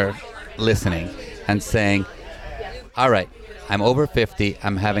out there listening and saying, all right, I'm over 50.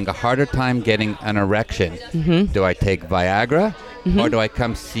 I'm having a harder time getting an erection. Do I take Viagra? Or do I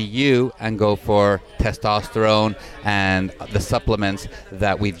come see you and go for testosterone and the supplements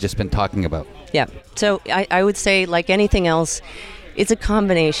that we've just been talking about? Yeah. So I would say, like anything else, it's a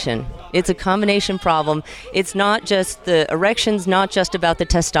combination. It's a combination problem. It's not just the erection's not just about the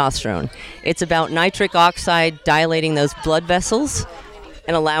testosterone. It's about nitric oxide dilating those blood vessels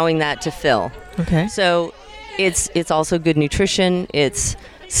and allowing that to fill. Okay. So it's also good nutrition. It's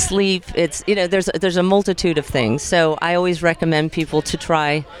sleep. It's there's a multitude of things. So I always recommend people to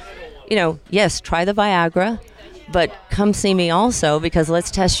try, yes, try the Viagra, but come see me also, because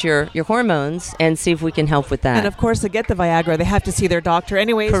let's test your hormones and see if we can help with that. And of course, to get the Viagra, they have to see their doctor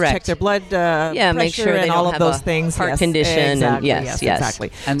anyways. Correct. Check their blood pressure make sure they and don't all of have those a things. heart condition. Exactly, And yes.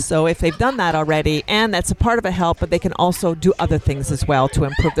 exactly. And so if they've done that already, and that's a part of a help, but they can also do other things as well to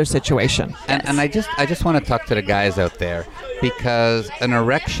improve their situation. And I just want to talk to the guys out there, because an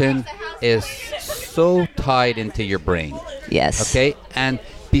erection is so tied into your brain. Yes. Okay? And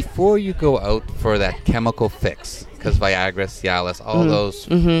before you go out for that chemical fix, because Viagra, Cialis, all those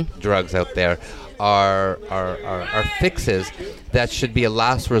drugs out there are fixes that should be a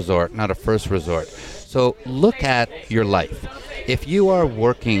last resort, not a first resort. So look at your life. If you are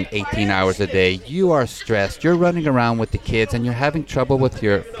working 18 hours a day, you are stressed, you're running around with the kids, and you're having trouble with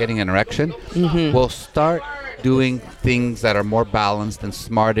your getting an erection, well, start doing things that are more balanced and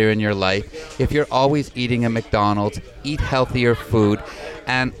smarter in your life. If you're always eating at McDonald's, eat healthier food.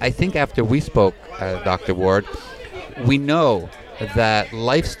 And I think after we spoke, Dr. Ward, we know that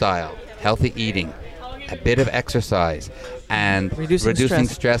lifestyle, healthy eating, a bit of exercise, and reducing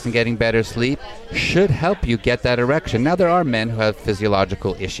stress and getting better sleep should help you get that erection. Now, there are men who have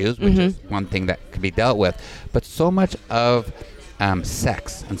physiological issues, which is one thing that can be dealt with, but so much of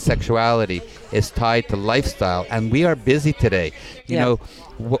sex and sexuality is tied to lifestyle, and we are busy today. You know,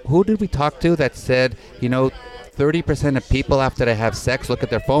 who did we talk to that said, 30% of people after they have sex look at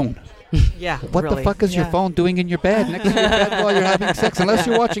their phone? Yeah. What the fuck is your phone doing in your bed, next to your bed while you're having sex, unless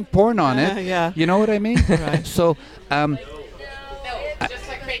you're watching porn on it? Yeah. You know what I mean? Right. So,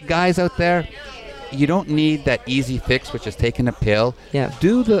 guys out there, you don't need that easy fix, which is taking a pill. Yeah.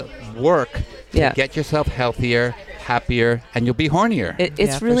 Do the work to Yeah. get yourself healthier, happier, and you'll be hornier.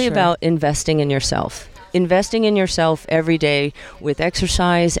 It's really about investing in yourself. Investing in yourself every day with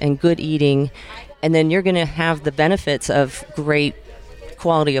exercise and good eating, and then you're going to have the benefits of great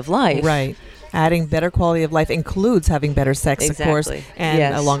quality of life. Right. Adding better quality of life includes having better sex, of course, Exactly. and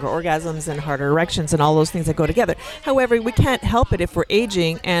Yes. longer orgasms and harder erections and all those things that go together. However, we can't help it if we're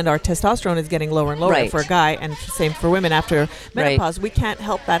aging and our testosterone is getting lower and lower Right. for a guy, and same for women after menopause. We can't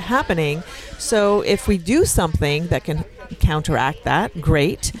help that happening. So if we do something that can counteract that,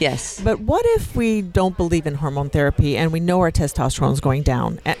 great. Yes. But what if we don't believe in hormone therapy and we know our testosterone is going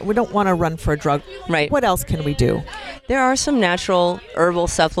down and we don't want to run for a drug? Right. What else can we do? There are some natural herbal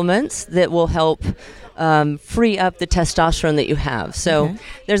supplements that will help free up the testosterone that you have. So Okay.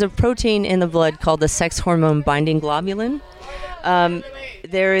 there's a protein in the blood called the sex hormone binding globulin.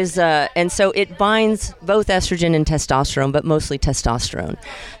 There is and so it binds both estrogen and testosterone, but mostly testosterone.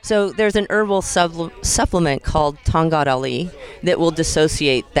 So there's an herbal supplement called Tongat Ali that will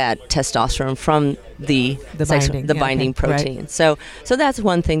dissociate that testosterone from the binding. Yeah, binding okay. Right. protein. So that's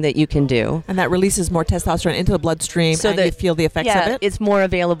one thing that you can do. And that releases more testosterone into the bloodstream, So and that- you feel the effects yeah, of it? it's more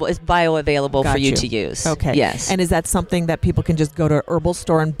available. It's bioavailable Got for you you. to use. Okay. Yes. And is that something that people can just go to a herbal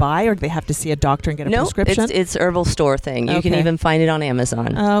store and buy, or do they have to see a doctor and get a no, prescription? it's herbal store thing. You can Okay. even find it on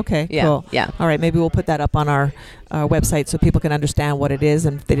Amazon. Oh, okay, Yeah, cool. yeah. All right, maybe we'll put that up on our website so people can understand what it is.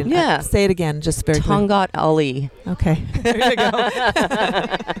 And if they didn't Yeah. say it again, just very quickly. Tongat Ali. Okay. There you go.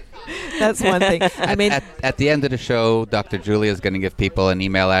 That's one thing. I mean, at the end of the show, Dr. Julia is going to give people an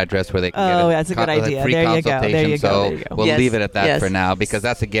email address where they can Oh, get that's a good idea. free There you go. consultation. There you go. So There you go. we'll Yes. leave it at that Yes. for now, because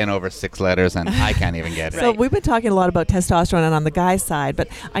that's again over 6 letters and I can't even get it. So we've been talking a lot about testosterone and on the guy side, but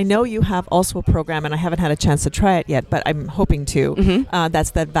I know you have also a program, and I haven't had a chance to try it yet, but I'm hoping to. Mhm.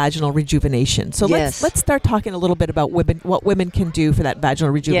 That's that vaginal rejuvenation. So Yes. let's start talking a little bit about what women can do for that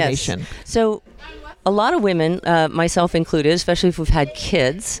vaginal rejuvenation. Yes. So a lot of women, myself included, especially if we've had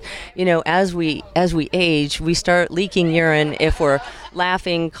kids, as we age, we start leaking urine if we're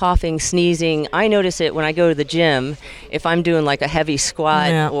laughing, coughing, sneezing. I notice it when I go to the gym. If I'm doing like a heavy squat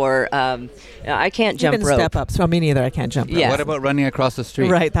Yeah. or I can't jump Even rope. step ups. So me neither. I can't jump. Yeah. What about running across the street?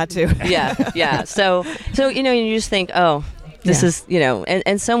 Right. That too. Yeah. So you just think, oh, this Yeah. is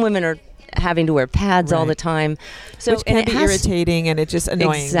and some women are having to wear pads all Right. the time. So Which can and be it has- irritating, and it's just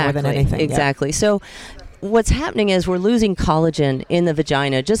annoying more than anything. Yeah. Exactly. So what's happening is we're losing collagen in the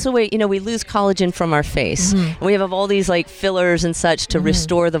vagina, just the way, we lose collagen from our face. Mm-hmm. And we have all these like fillers and such to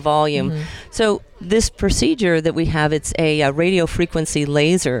restore the volume. So this procedure that we have, it's a radio frequency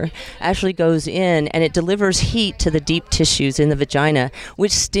laser, actually goes in and it delivers heat to the deep tissues in the vagina,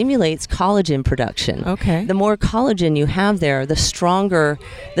 which stimulates collagen production. Okay. The more collagen you have there, the stronger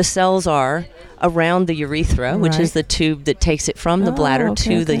the cells are around the urethra, which Right. is the tube that takes it from the bladder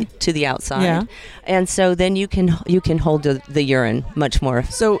okay, to the outside. Yeah. And so then you can hold the urine much more.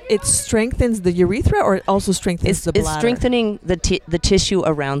 So it strengthens the urethra, or it also strengthens the bladder? It's strengthening the tissue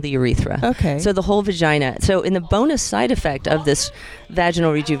around the urethra. Okay. So the whole vagina. So in the bonus side effect of this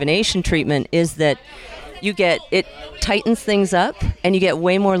vaginal rejuvenation treatment is that it tightens things up and you get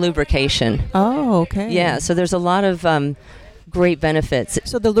way more lubrication. Oh, okay. Yeah. So there's a lot of great benefits.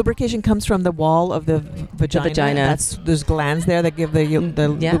 So the lubrication comes from the wall of the vagina. vagina. There's glands there that give the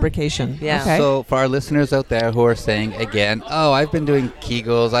Yeah. lubrication. Yeah. Okay. So for our listeners out there who are saying again, oh, I've been doing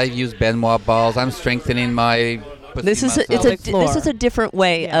Kegels, I've used Benoit balls, I'm strengthening my pussy This is muscle. this is a different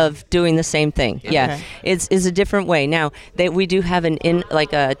way Yeah. of doing the same thing. Yeah, Okay. it's a different way. Now we do have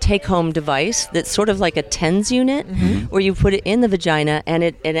a take-home device that's sort of like a TENS unit, where you put it in the vagina and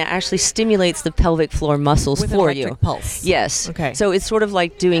it actually stimulates the pelvic floor muscles With an for electric you. pulse. Yes. Okay. So it's sort of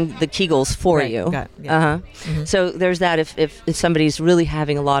like doing the Kegels for Right, you. got it, yeah. So there's that. If somebody's really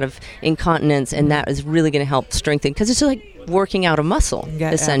having a lot of incontinence, and that is really going to help strengthen, because it's like working out a muscle, Yeah,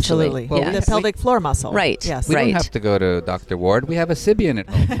 essentially. absolutely. Well, Yeah. The pelvic floor muscle. Right. Yes. We Right. don't have to go to Dr. Ward. We have a Sybian at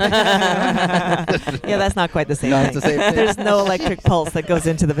home. Yeah, that's not quite the same No, thing. it's the same thing. There's no electric pulse that goes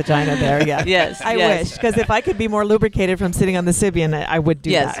into the vagina there. Yeah. Yes, I yes. wish, because if I could be more lubricated from sitting on the Sybian, I would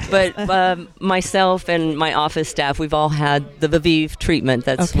do Yes, that. but myself and my office staff, we've all had the Viviv treatment.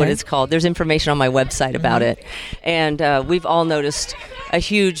 That's what Okay. it's called. There's information on my website about it. And we've all noticed a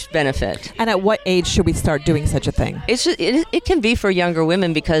huge benefit. And at what age should we start doing such a thing? It's it can be for younger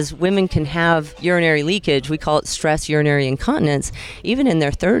women because women can have urinary leakage. We call it stress urinary incontinence, even in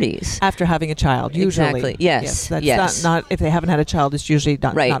their 30s. After having a child, usually. Exactly. Yes. That's not if they haven't had a child, it's usually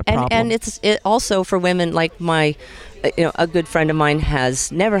not a problem. And it's also for women like a good friend of mine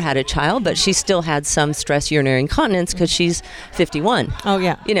has never had a child, but she still had some stress urinary incontinence because she's 51. Oh,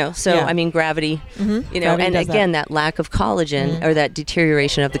 yeah. I mean, gravity, Gravity and does again, that lack of collagen or that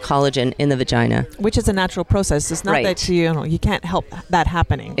deterioration of the collagen in the vagina. Which is a natural process. It's not that you can't help that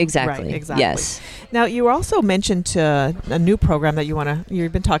happening. Exactly. Right, exactly. Yes. Now, you also mentioned a new program that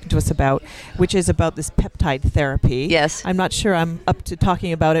you've been talking to us about, which is about this peptide therapy. Yes. I'm not sure I'm up to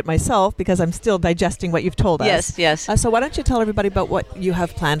talking about it myself because I'm still digesting what you've told us. Yes. So why don't you tell everybody about what you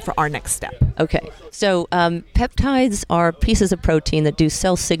have planned for our next step? Okay. So peptides are pieces of protein that do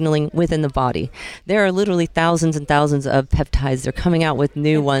cell signaling within the body. There are literally thousands and thousands of peptides. They're coming out with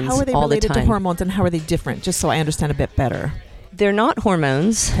new ones all the time. How are they related to hormones and how are they different? Just so I understand a bit better. They're not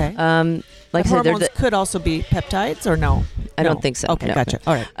hormones. Okay. Like I said, hormones could also be peptides or no? I don't think so. Okay, no. Gotcha.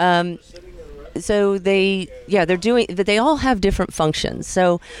 All right. So they all have different functions.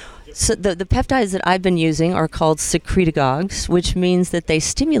 So the peptides that I've been using are called secretagogues, which means that they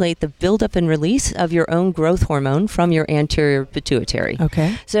stimulate the buildup and release of your own growth hormone from your anterior pituitary.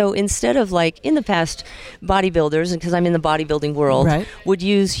 Okay. So instead of like in the past, bodybuilders, because I'm in the bodybuilding world, would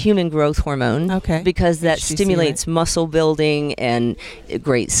use human growth hormone because that HCC, stimulates muscle building and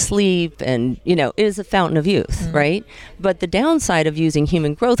great sleep and, it is a fountain of youth, right? But the downside of using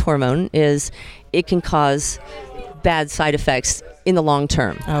human growth hormone is it can cause bad side effects in the long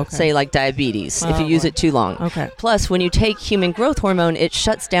term, say like diabetes, if you use it too long. Okay. Plus, when you take human growth hormone, it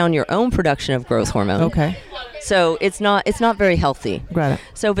shuts down your own production of growth hormone. Okay. So it's not very healthy. Got it.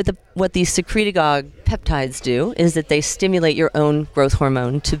 So, but what these secretagogue peptides do is that they stimulate your own growth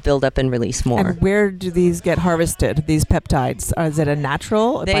hormone to build up and release more. And where do these get harvested? These peptides? Is it a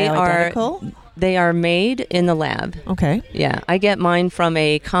natural, bioidentical? They are made in the lab. Okay. Yeah. I get mine from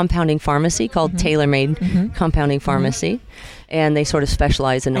a compounding pharmacy called TaylorMade Compounding Pharmacy. And they sort of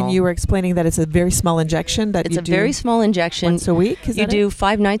specialize in all. And you were explaining that it's a very small injection that it's a very small injection. Once a week? You do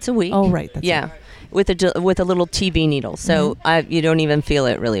 5 nights a week. Oh, right. That's it. With a little TB needle. So you don't even feel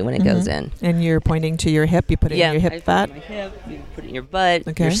it really when it goes in. And you're pointing to your hip. You put it in your hip fat? My hip. You put it in your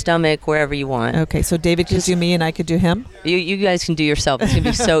butt, your stomach, wherever you want. Okay, so David could do me and I could do him? You guys can do yourself. It's going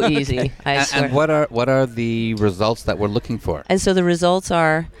to be so easy. I swear. And what are the results that we're looking for? And so the results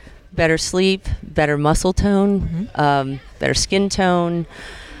are better sleep, better muscle tone, better skin tone.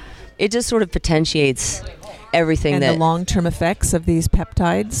 It just sort of potentiates everything. And the long-term effects of these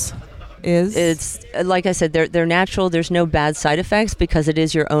peptides is? It's like I said, they're natural. There's no bad side effects because it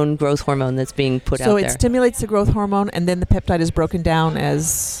is your own growth hormone that's being put out there. So it stimulates the growth hormone, and then the peptide is broken down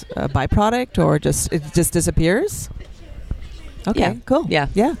as a byproduct, or it just disappears? Okay, cool.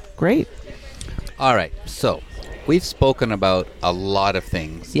 Yeah, great. All right, so we've spoken about a lot of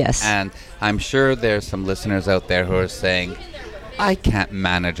things. Yes. And I'm sure there's some listeners out there who are saying, I can't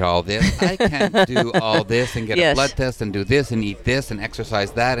manage all this. I can't do all this and get a blood test and do this and eat this and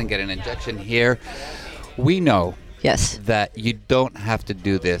exercise that and get an injection here. We know that you don't have to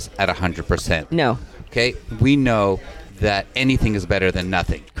do this at 100%. No. Okay? We know that anything is better than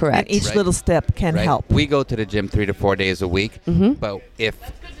nothing. Correct. And each little step can help. We go to the gym 3 to 4 days a week, but if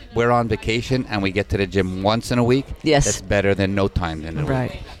we're on vacation and we get to the gym once in a week, that's better than no time in a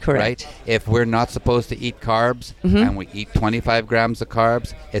week. Correct. Right? If we're not supposed to eat carbs and we eat 25 grams of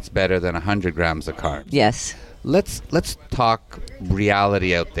carbs, it's better than 100 grams of carbs. Yes. Let's talk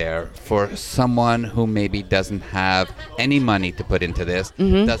reality out there for someone who maybe doesn't have any money to put into this,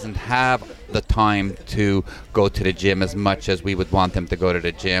 doesn't have the time to go to the gym as much as we would want them to go to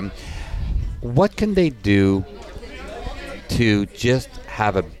the gym. What can they do to just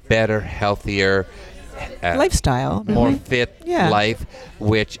have a better, healthier lifestyle, more fit life,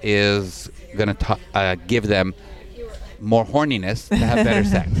 which is going to give them more horniness to have better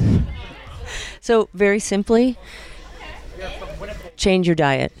sex? So very simply, change your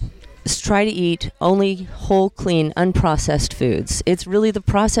diet. Just try to eat only whole, clean, unprocessed foods. It's really the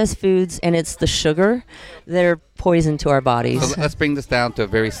processed foods and it's the sugar that are poison to our bodies. So let's bring this down to a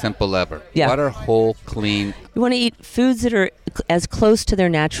very simple level. Yeah. What are whole, clean? You want to eat foods that are as close to their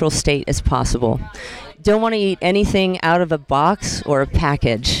natural state as possible. Don't want to eat anything out of a box or a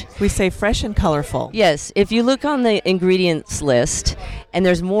package. We say fresh and colorful. Yes. If you look on the ingredients list and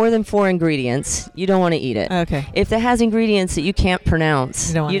there's more than 4 ingredients, you don't want to eat it. Okay. If it has ingredients that you can't pronounce,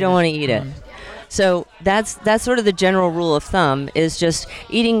 you don't want to eat it. So that's sort of the general rule of thumb, is just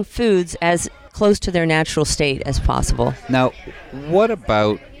eating foods as close to their natural state as possible. Now, what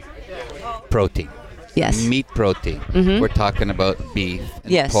about protein? Yes. meat protein. We're talking about beef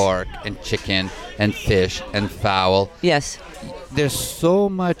and Yes. pork and chicken and fish and fowl. Yes. There's so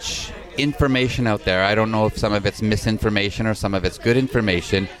much information out there. I don't know if some of it's misinformation or some of it's good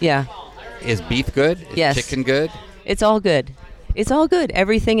information. Yeah. Is beef good? Is Yes. chicken good? It's all good. It's all good.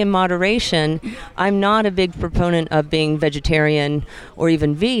 Everything in moderation. I'm not a big proponent of being vegetarian or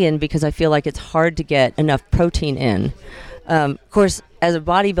even vegan because I feel like it's hard to get enough protein in. Of course, as a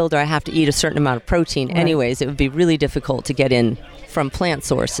bodybuilder, I have to eat a certain amount of protein Right. anyways. It would be really difficult to get in from plant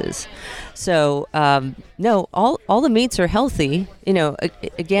sources. So, no, all the meats are healthy. You know,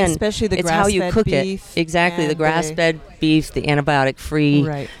 again, Especially the it's how you grass-fed cook beef it. Exactly, the and grass-fed beef, the antibiotic-free,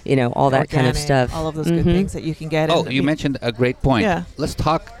 Right. you know, all that kind of organic, stuff. all of those good things that you can get. Oh, in you meat. mentioned a great point. Yeah. Let's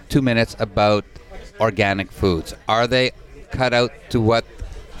talk 2 minutes about organic foods. Are they cut out to what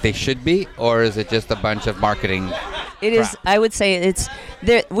they should be, or is it just a bunch of marketing? It is. I would say it's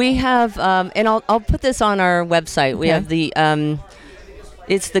there. We have, and I'll put this on our website. We Okay. have the,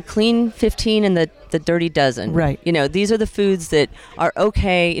 it's the Clean 15 and the Dirty Dozen. Right. You know, these are the foods that are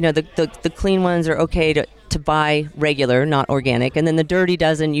okay. You know, the clean ones are okay to buy regular, not organic, and then the Dirty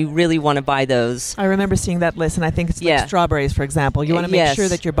Dozen, you really want to buy those. I remember seeing that list, and I think it's Yeah. like strawberries, for example. You want to make Yes. sure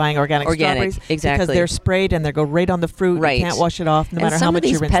that you're buying organic strawberries exactly. because they're sprayed and they go right on the fruit. Right. You can't wash it off, no And matter some how of much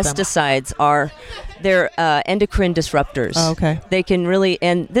these you rinse them. pesticides they're endocrine disruptors. Oh, okay. They can really,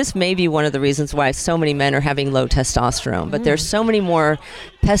 and this may be one of the reasons why so many men are having low testosterone, but there's so many more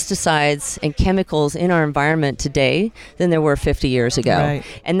pesticides and chemicals in our environment today than there were 50 years ago. Right.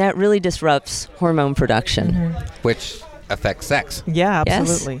 And that really disrupts hormone production. Which affects sex. Yeah,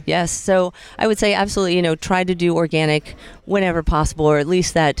 absolutely. Yes. So I would say absolutely, you know, try to do organic whenever possible, or at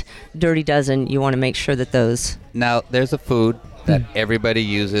least that Dirty Dozen, you want to make sure that those. Now, there's a food that everybody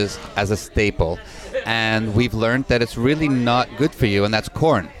uses as a staple, and we've learned that it's really not good for you, and that's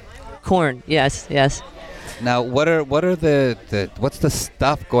corn. Corn, yes. Now, what's the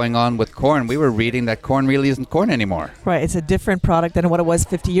stuff going on with corn? We were reading that corn really isn't corn anymore. Right. It's a different product than what it was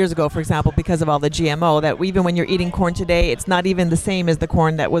 50 years ago, for example, because of all the GMO. That even when you're eating corn today, it's not even the same as the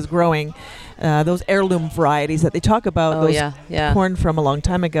corn that was growing. Those heirloom varieties that they talk about, Oh, those yeah. corn from a long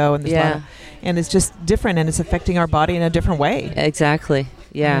time ago, and and it's just different, and it's affecting our body in a different way. Exactly.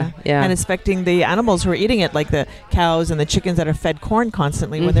 Yeah. And it's affecting the animals who are eating it, like the cows and the chickens that are fed corn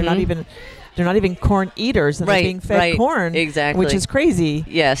constantly when they're not even corn eaters, and they're Right, being fed right. corn, Exactly. which is crazy.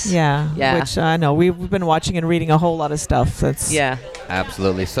 Yes. Yeah. Which I know we've been watching and reading a whole lot of stuff. That's Yeah.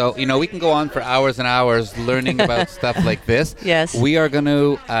 Absolutely. So, you know, we can go on for hours and hours learning about stuff like this. Yes. We are going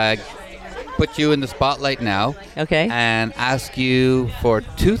to put you in the spotlight now Okay. and ask you for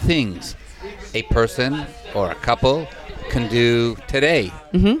 2 things a person or a couple can do today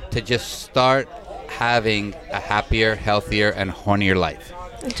to just start having a happier, healthier, and hornier life.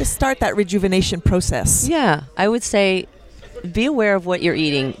 And just start that rejuvenation process. Yeah, I would say be aware of what you're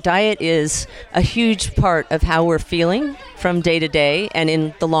eating. Diet is a huge part of how we're feeling from day to day and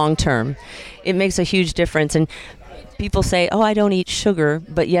in the long term. It makes a huge difference. And people say, oh, I don't eat sugar,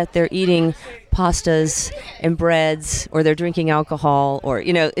 but yet they're eating pastas and breads, or they're drinking alcohol, or,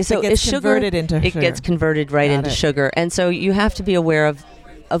 you know, so It gets sugar, converted into it sugar. gets converted right Got into it. sugar. And so you have to be aware of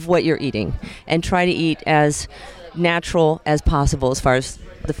what you're eating and try to eat as natural as possible as far as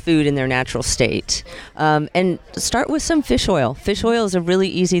the food in their natural state. And start with some fish oil. Fish oil is a really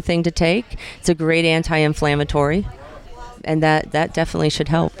easy thing to take. It's a great anti-inflammatory, and that definitely should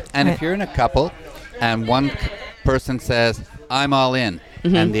help. And if you're in a couple and one person says, I'm all in,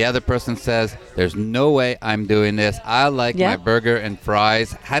 and the other person says, there's no way I'm doing this, I like my burger and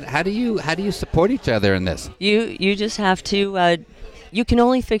fries, how do you support each other in this? You just have to you can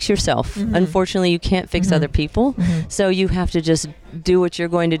only fix yourself. Unfortunately, you can't fix other people. So you have to just do what you're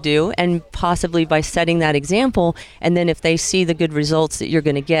going to do, and possibly by setting that example, and then if they see the good results that you're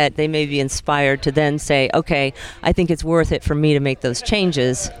going to get, they may be inspired to then say, okay, I think it's worth it for me to make those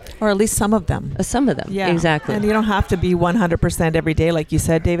changes. Or at least some of them. Some of them, Yeah, exactly. And you don't have to be 100% every day, like you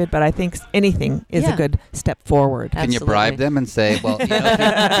said, David, but I think anything is a good step forward. Can you bribe them and say, well, you know,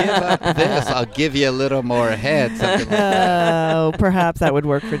 if you give up this, I'll give you a little more head, something like that? Perhaps that would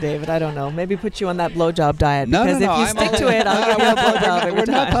work for David. I don't know. Maybe put you on that blowjob diet. No, because no, no. if you stick to it, I'll give you a blowjob every We're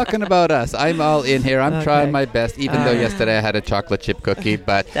not time. talking about us. I'm all in here. I'm Okay. trying my best, even though yesterday I had a chocolate chip cookie.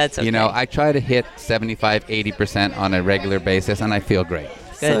 But, That's you know, okay. I try to hit 75, 80% on a regular basis, and I feel great.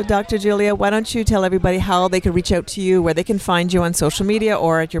 So, Dr. Julia, why don't you tell everybody how they can reach out to you, where they can find you on social media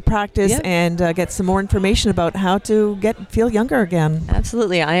or at your practice, and get some more information about how to feel younger again.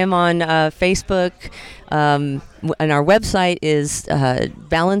 Absolutely. I am on Facebook, and our website is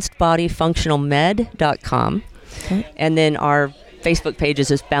balancedbodyfunctionalmed.com. Okay. And then our Facebook page is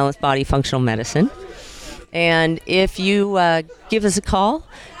just Balanced Body Functional Medicine. And if you give us a call,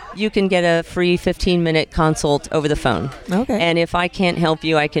 you can get a free 15-minute consult over the phone. Okay. And if I can't help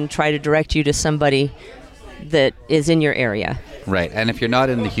you, I can try to direct you to somebody that is in your area. Right. And if you're not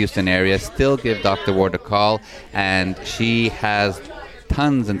in the Houston area, still give Dr. Ward a call. And she has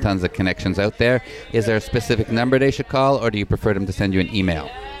tons and tons of connections out there. Is there a specific number they should call, or do you prefer them to send you an email?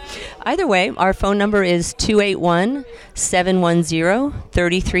 Either way, our phone number is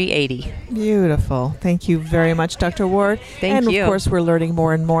 281-710-3380. Beautiful. Thank you very much, Dr. Ward. Thank you. And of course, we're learning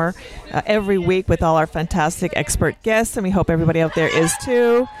more and more every week with all our fantastic expert guests, and we hope everybody out there is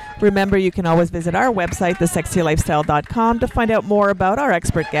too. Remember, you can always visit our website, thesexylifestyle.com, to find out more about our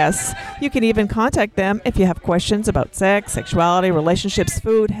expert guests. You can even contact them if you have questions about sex, sexuality, relationships,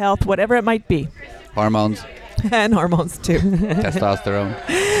 food, health, whatever it might be. Hormones. And hormones too.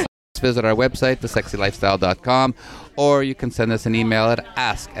 Testosterone. Visit our website, thesexylifestyle.com, or you can send us an email at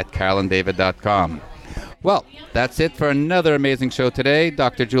ask@carolanddavid.com. Well, that's it for another amazing show today.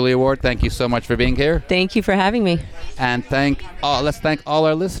 Dr. Julia Ward, thank you so much for being here. Thank you for having me. And let's thank all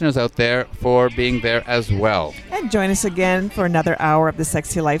our listeners out there for being there as well. And join us again for another hour of The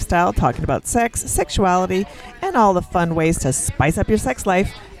Sexy Lifestyle, talking about sex, sexuality, and all the fun ways to spice up your sex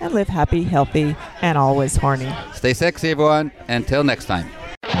life and live happy, healthy, and always horny. Stay sexy, everyone. Until next time.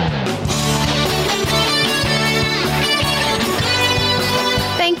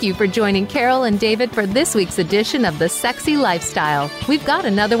 Thank you for joining Carol and David for this week's edition of The Sexy Lifestyle. We've got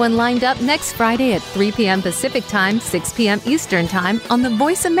another one lined up next Friday at 3 p.m. Pacific Time, 6 p.m. Eastern Time on the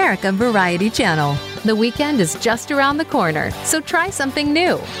Voice America Variety Channel. The weekend is just around the corner, so try something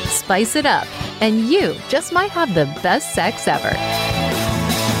new, spice it up, and you just might have the best sex ever.